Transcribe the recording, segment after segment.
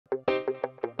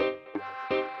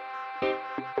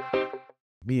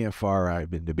me and Farah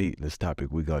have been debating this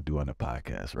topic we're gonna do on the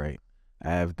podcast, right? I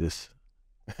have this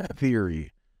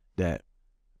theory that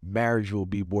marriage will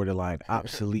be borderline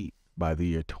obsolete by the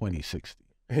year 2060.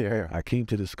 Yeah. I came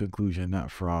to this conclusion not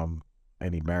from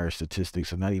any marriage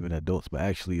statistics, and not even adults, but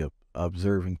actually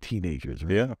observing teenagers.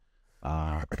 Right?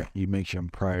 Yeah. You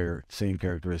mentioned prior, same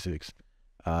characteristics,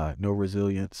 no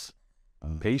resilience,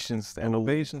 Patience and no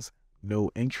patience.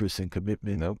 no interest in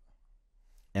commitment. Nope.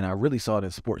 And I really saw it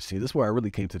in sports. See, this is where I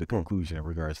really came to the conclusion in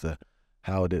regards to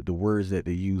how the words that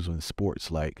they use in sports,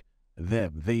 like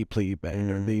they played bad,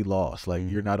 or they lost. Like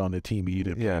you're not on the team, you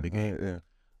didn't play the game.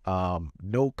 Yeah.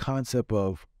 No concept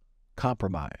of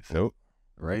compromise. Nope.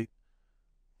 Right?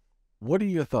 What are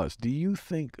your thoughts? Do you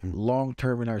think long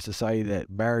term in our society that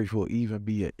marriage will even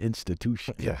be an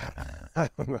institution? Yeah.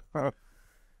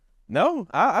 No,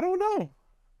 I don't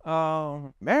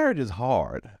know. Marriage is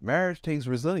hard. Marriage takes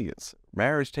resilience.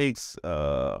 Marriage takes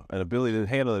an ability to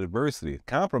handle adversity,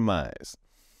 compromise.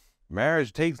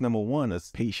 Marriage takes, number one, is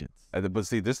Patience. but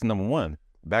see, this is number one.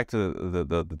 Back to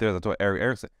the there's Eric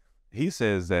Erickson. He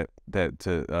says that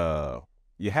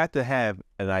you have to have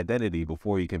an identity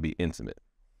before you can be intimate,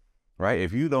 right?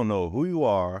 If you don't know who you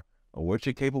are or what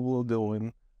you're capable of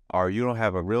doing, or you don't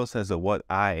have a real sense of what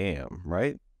I am,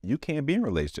 right? You can't be in a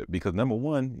relationship because, number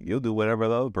one, you'll do whatever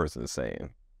the other person is saying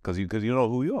because you know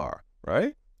who you are,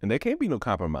 right? And there can't be no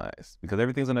compromise because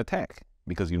everything's an attack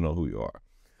because you know who you are.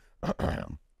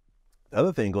 The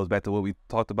other thing goes back to what we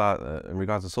talked about in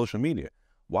regards to social media.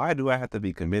 Why do I have to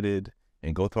be committed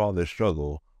and go through all this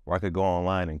struggle where I could go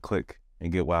online and click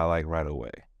and get what I like right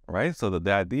away, right? So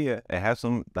the idea, it has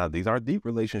some, now these aren't deep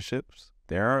relationships.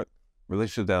 They aren't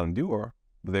relationships that endure,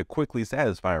 but they're quickly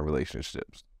satisfying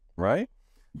relationships, right?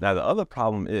 Now, the other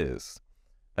problem is,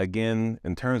 again,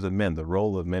 in terms of men, the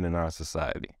role of men in our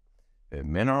society. If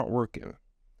men aren't working,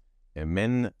 and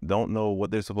men don't know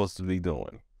what they're supposed to be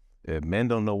doing, if men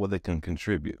don't know what they can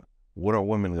contribute, what are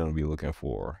women going to be looking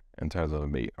for in terms of a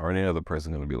mate, or any other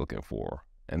person going to be looking for?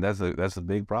 And that's a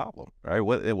big problem, right?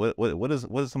 What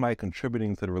is somebody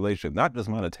contributing to the relationship, not just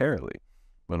monetarily,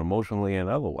 but emotionally and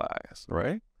otherwise,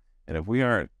 right? And if we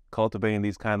aren't cultivating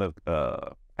these kind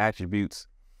of attributes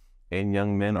in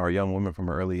young men or young women from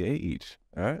an early age,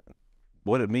 right?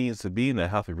 What it means to be in a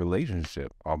healthy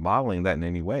relationship or modeling that in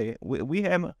any way,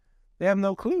 they have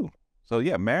no clue. So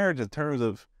yeah, marriage in terms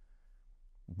of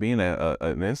being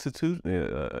an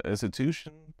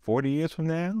institution 40 years from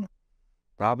now,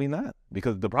 probably not.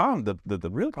 Because the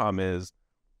real problem is,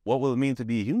 what will it mean to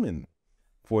be human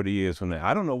 40 years from now?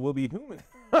 I don't know we'll be human.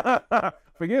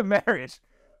 Forget marriage.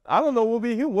 I don't know we'll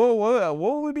be human. What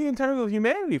will we be in terms of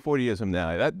humanity 40 years from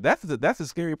now? That's a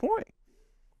scary point.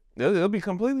 It'll be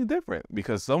completely different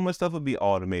because so much stuff will be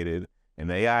automated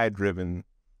and AI driven.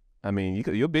 I mean,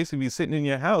 you'll basically be sitting in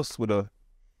your house with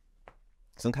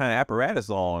some kind of apparatus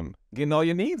on, getting all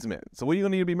your needs met. So what are you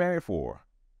gonna need to be married for?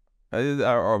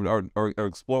 Or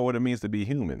explore what it means to be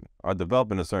human or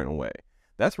develop in a certain way.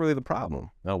 That's really the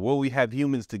problem. Now, will we have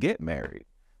humans to get married?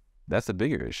 That's a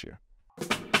bigger issue.